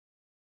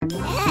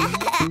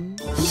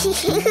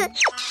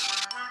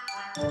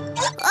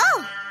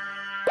Oh!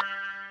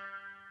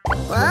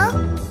 Well?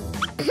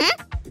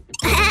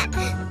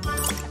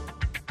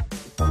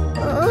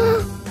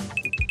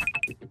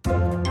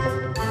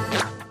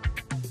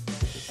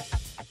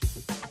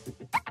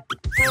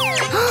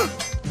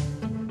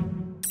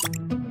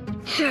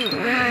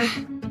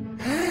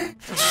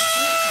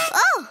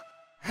 Oh!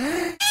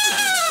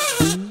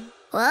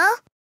 Well?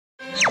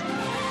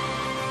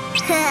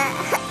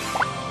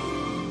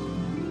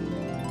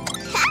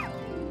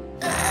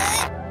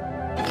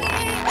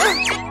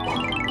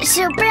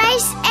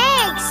 Surprise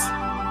eggs!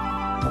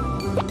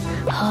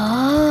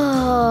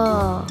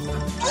 Oh!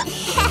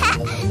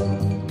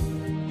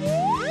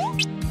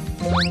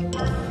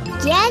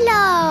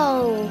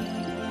 Yellow!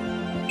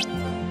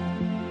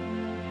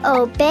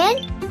 Open.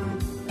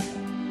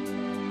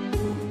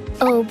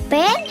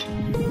 Open.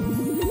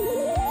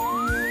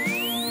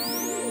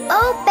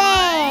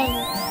 Open.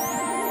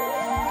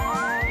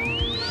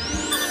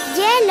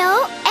 Yellow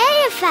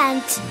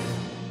elephant.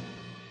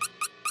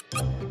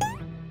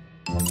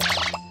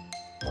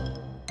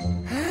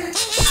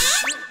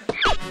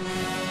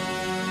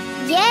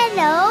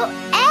 Yellow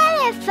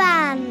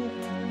elephant.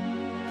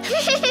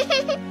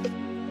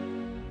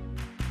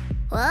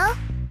 Well?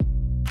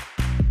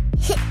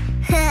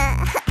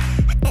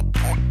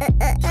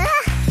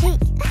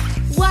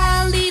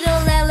 One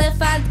little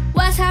elephant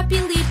was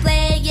happily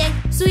playing,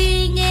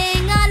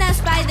 swinging on a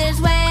spider's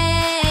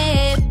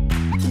web.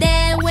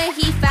 Then when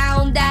he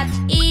found that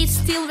it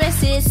still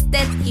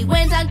resisted, he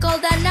went and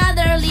called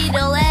another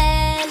little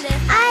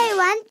elephant. I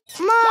want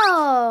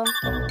more.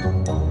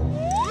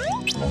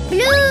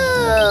 Blue.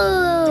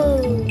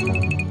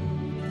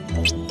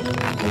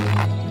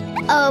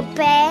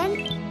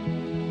 Open.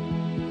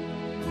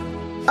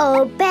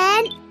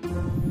 Open.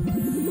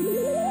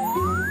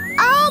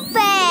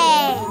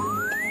 Open.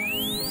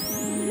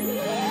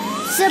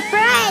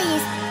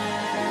 Surprise!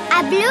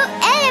 A blue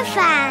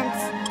elephant.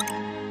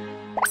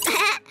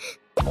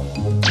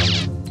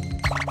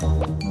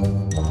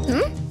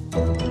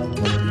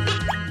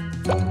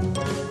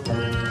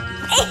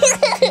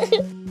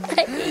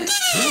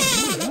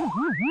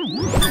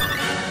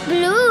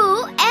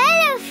 Blue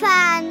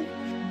elephant.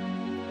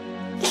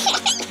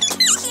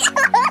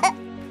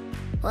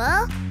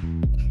 Well?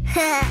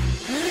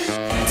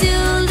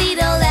 Two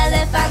little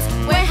elephants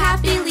were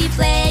happily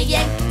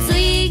playing,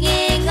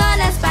 swinging on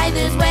a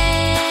spider's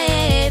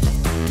web.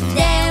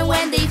 Then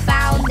when they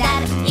found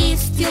that it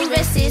still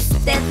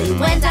resisted, they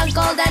went and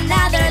called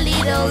another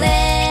little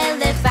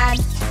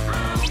elephant.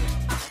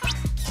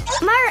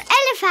 More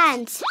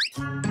elephants.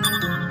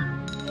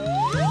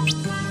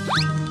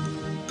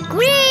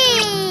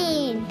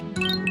 Green.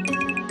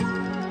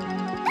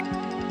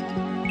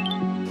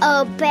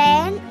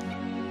 Open.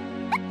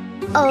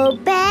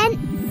 Open.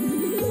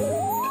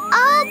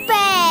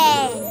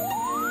 Open.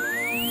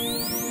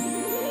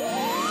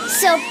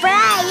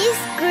 Surprise!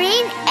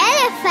 Green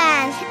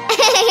elephant.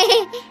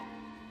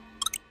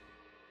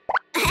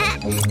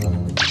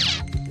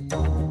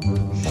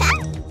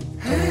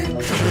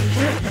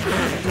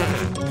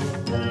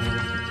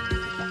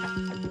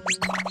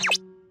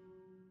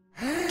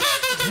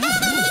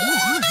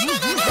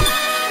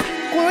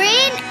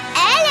 Green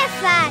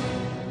elephant.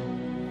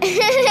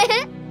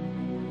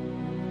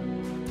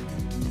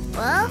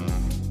 Well?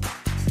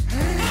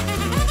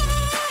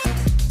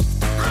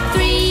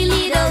 Three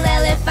little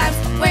elephants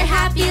were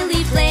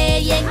happily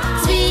playing,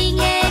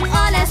 swinging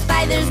on a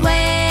spider's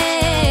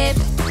web.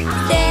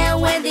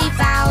 Then when they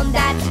found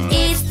that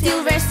it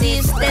still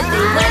resisted,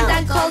 they went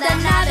and called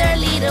another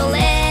little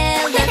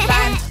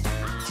elephant.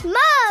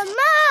 More.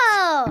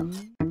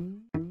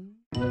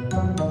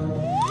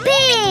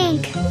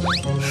 Pink.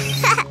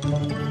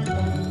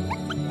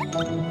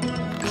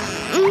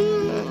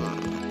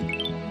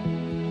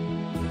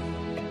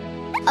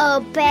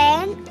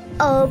 Open.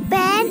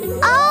 Open.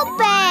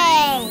 Open.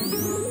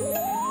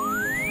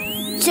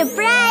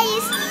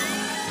 Surprise!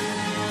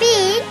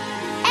 Pink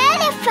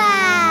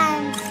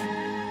elephant.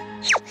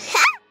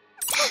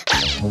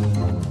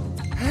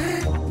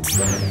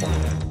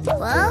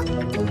 Well?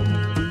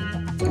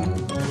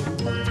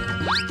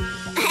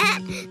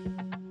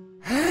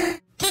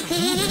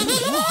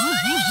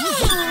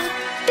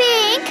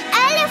 Pink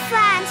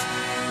elephant.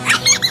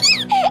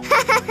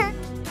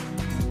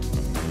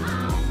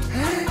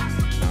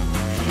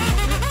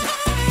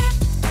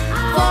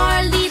 Four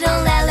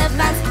little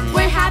elephants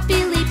were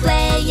happily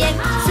playing,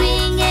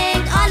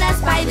 swinging on a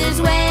spider's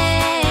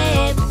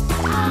web.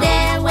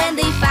 Then when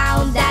they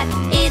found that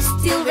it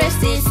still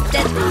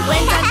resisted, they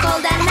went and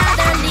called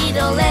another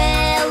little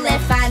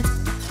elephant.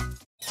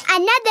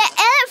 Another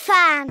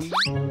elephant.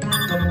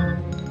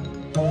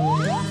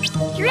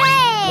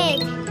 Red.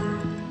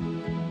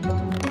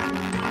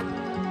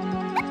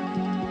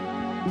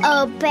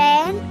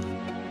 Open.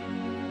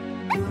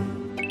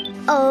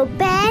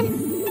 Open.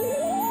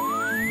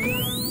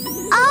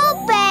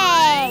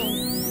 Open.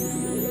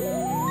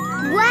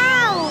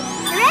 Wow!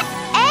 Red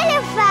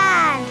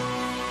elephant.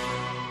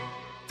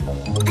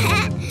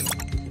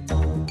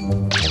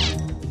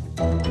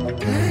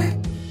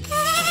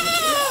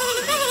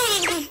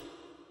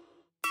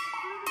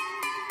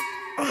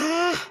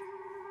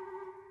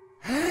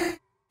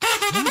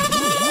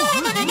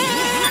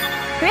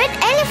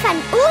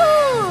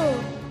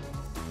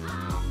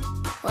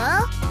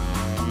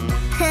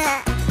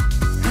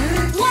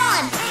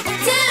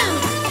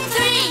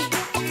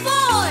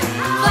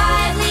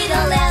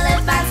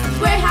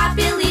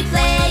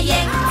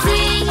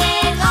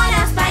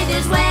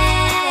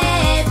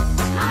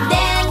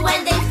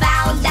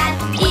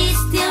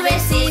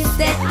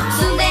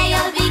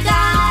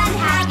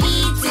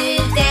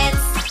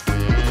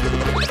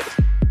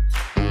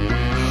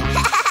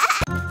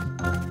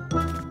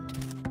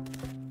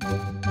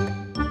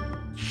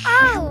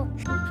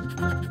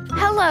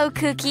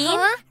 Cuquín.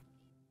 Huh?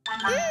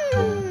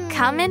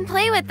 Come and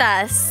play with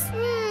us.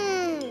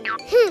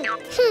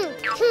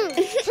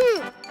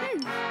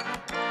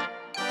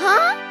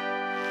 Huh?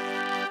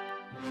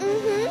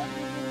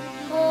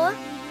 Huh?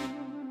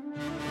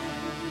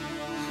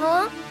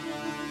 Huh?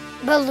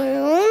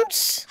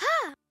 Balloons?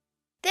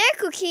 There,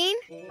 Cuquín.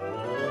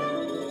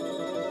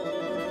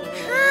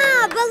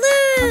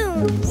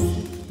 Balloons!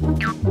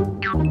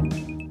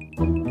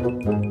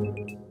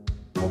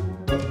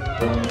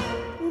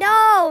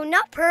 No,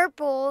 not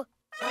purple.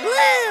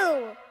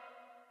 Blue!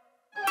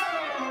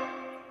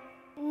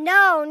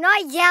 No,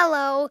 not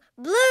yellow.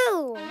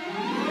 Blue!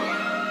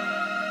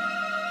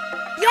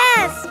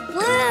 Yes,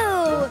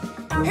 blue!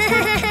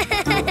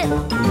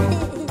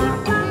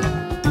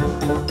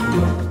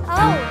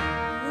 Oh.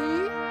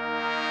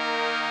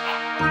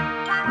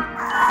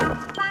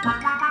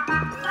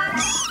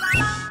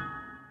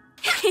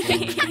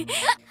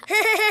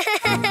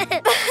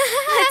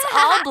 Let's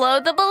all blow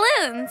the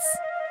balloons.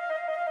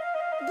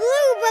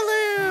 Blue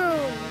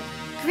balloon!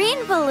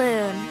 Green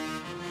balloon.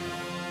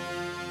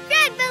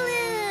 Red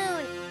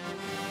balloon!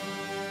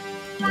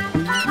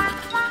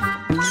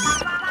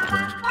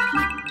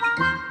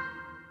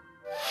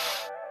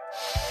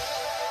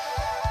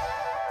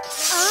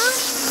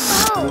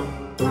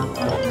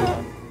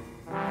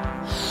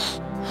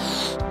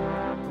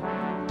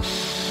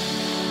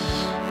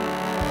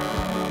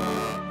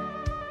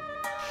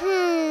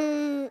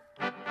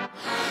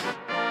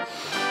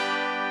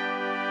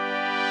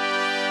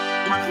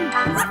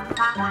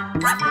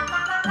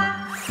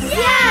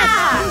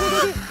 Yes!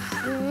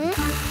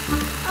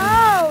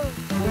 Oh!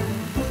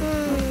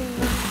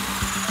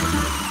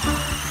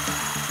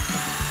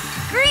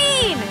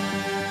 Green.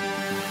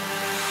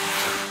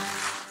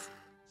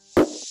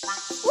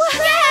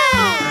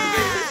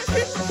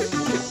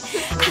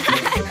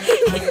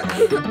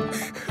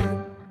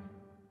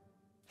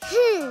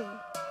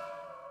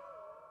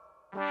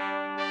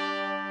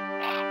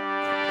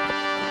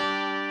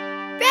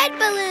 Red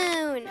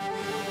balloon!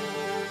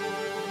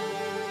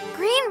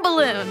 Green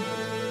balloon.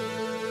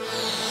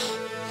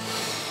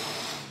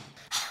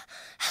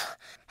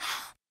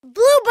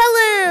 Blue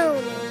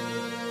balloon!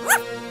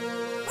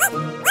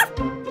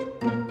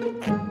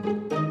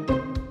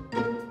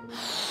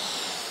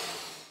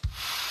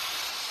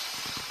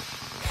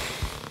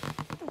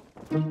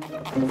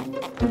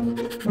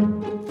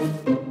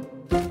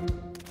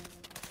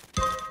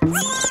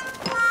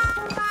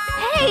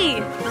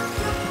 Hey!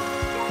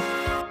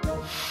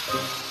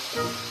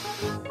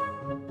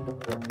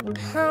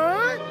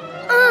 Huh?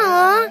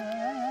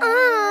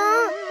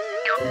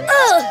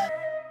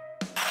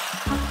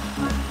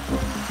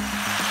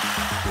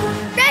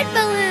 Red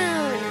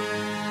balloon!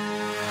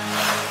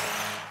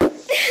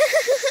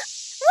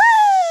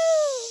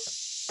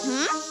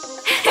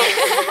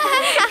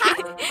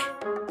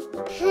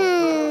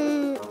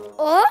 Woo!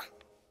 Oh?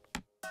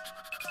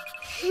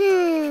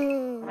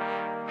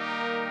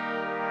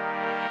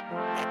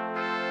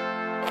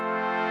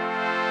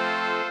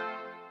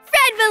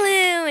 Red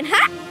balloon!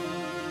 Ha!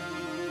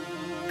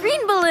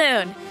 Green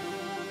balloon.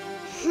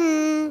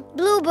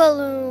 Blue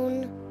balloon.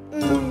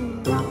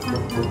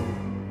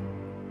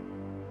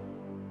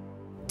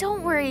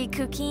 Don't worry,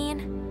 Cuquín.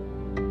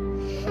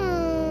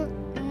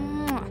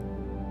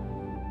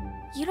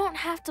 You don't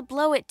have to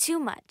blow it too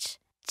much.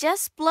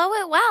 Just blow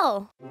it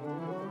well.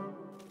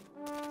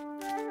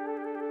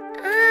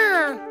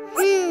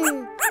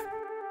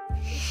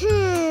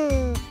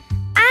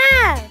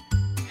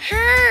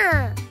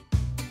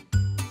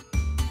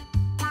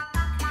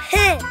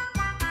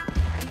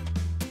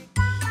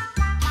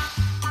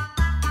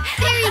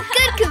 Very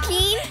good,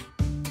 Cuquín.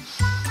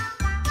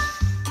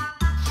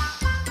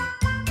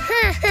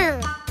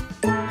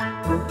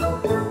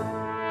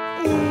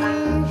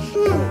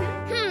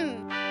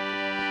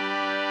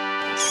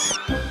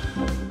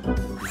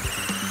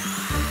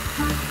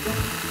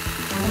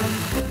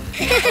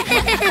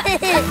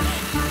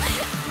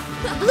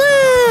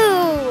 Blue!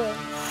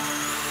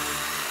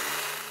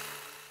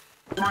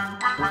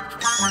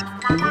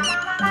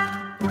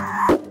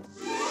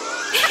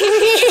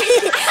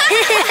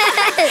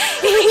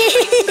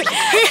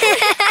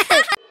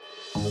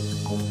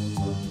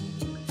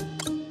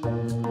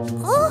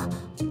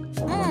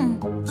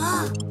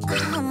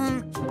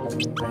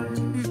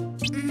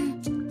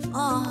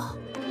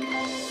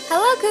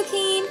 Hello,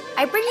 Cuquín.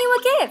 I bring you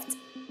a gift.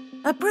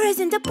 A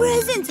present, a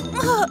present!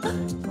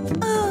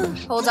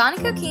 Hold on,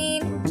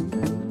 Cuquín.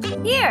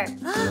 Here.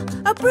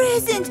 A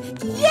present!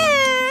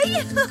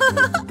 Yay!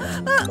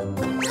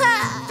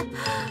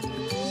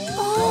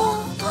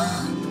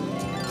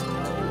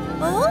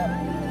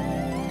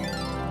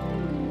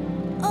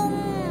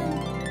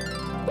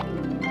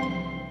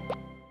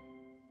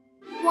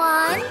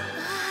 One,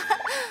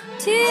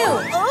 two,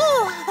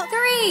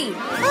 three.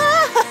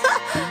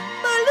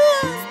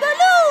 Balloons,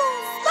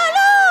 balloons,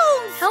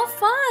 balloons! How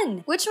fun!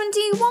 Which one do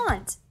you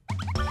want?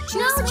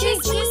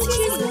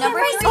 Choose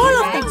number three. All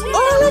of them,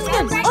 all of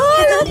them,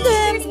 all of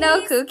them!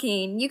 No,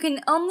 Cuquín. You can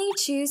only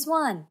choose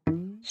one.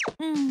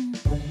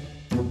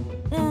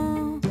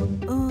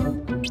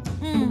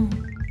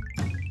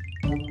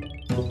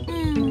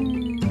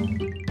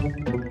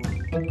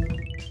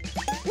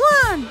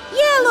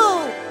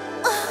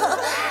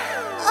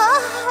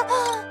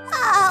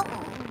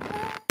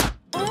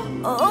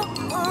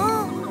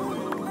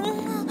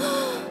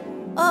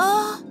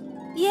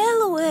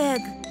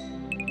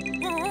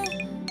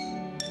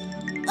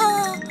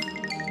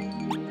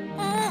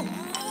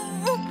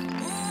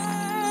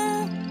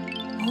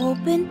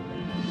 Open,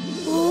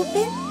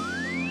 open,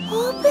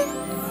 open.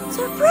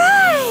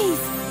 Surprise!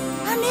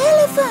 An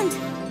elephant!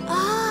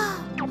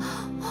 Ah!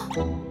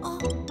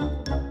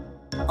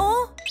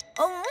 Oh!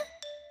 Oh!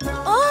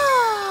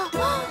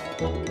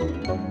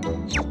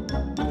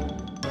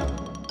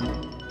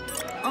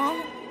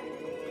 Oh!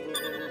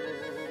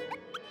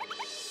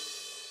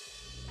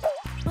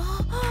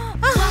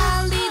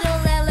 One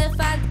little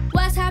elephant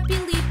was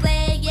happily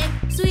playing,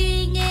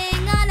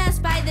 swinging on a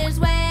spider's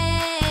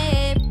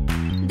web.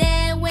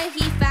 Then when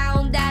he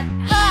found that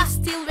he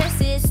still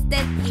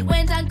resisted, he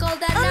went and called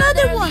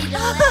another one.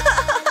 little elephant.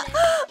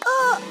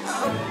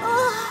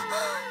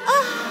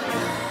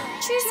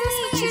 Choose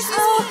me, choose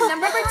me.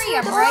 Number 3,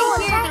 I'm right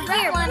here. The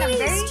red one, I'm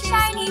very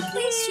shiny.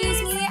 Please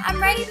choose me. I'm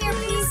right here.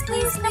 Please,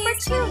 please. Number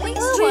 2, please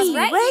choose Three,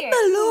 right red here.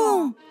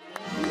 balloon.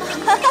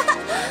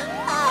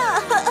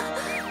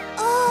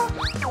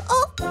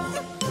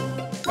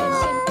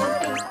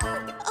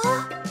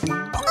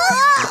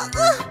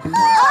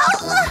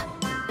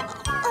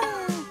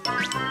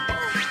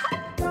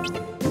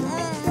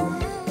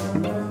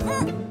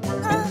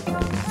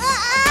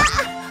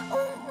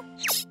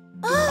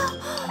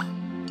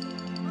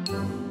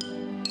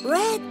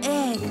 Red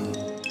egg.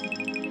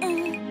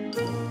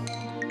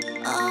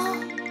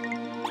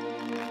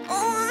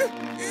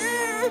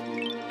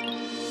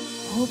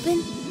 Open,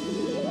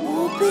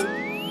 open,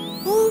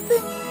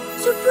 open.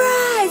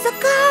 Surprise! A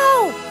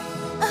cow!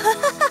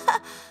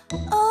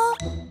 Oh,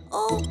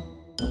 oh.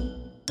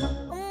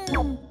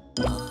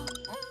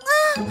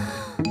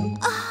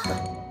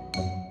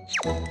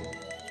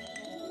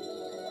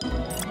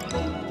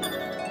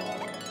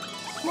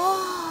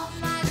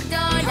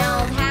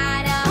 MacDonald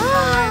had a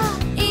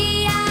farm,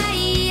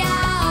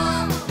 E-I-E-I-O.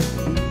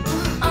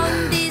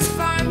 On this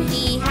farm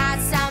he had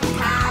some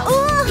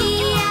cows,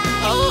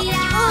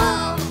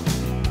 E-I-E-I-O.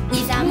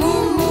 With a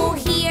moo-moo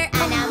here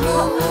and a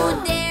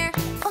moo-moo there.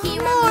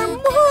 Here a More, moo-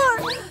 more.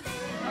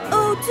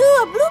 Oh, too,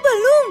 a blue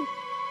balloon.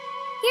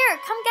 Here,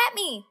 come get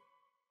me.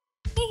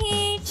 Hee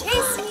hee,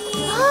 chase me.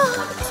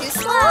 Too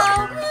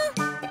slow.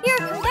 Here,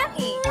 come get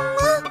me.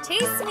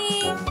 Chase me.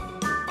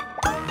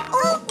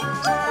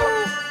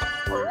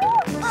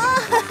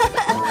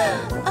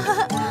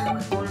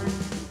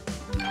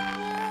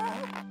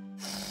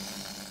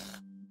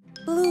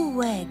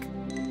 Blue egg.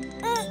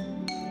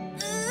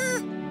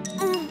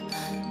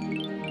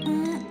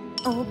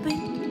 Open,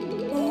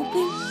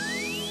 open,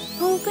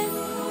 open.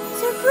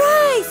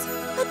 Surprise!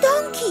 A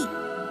donkey!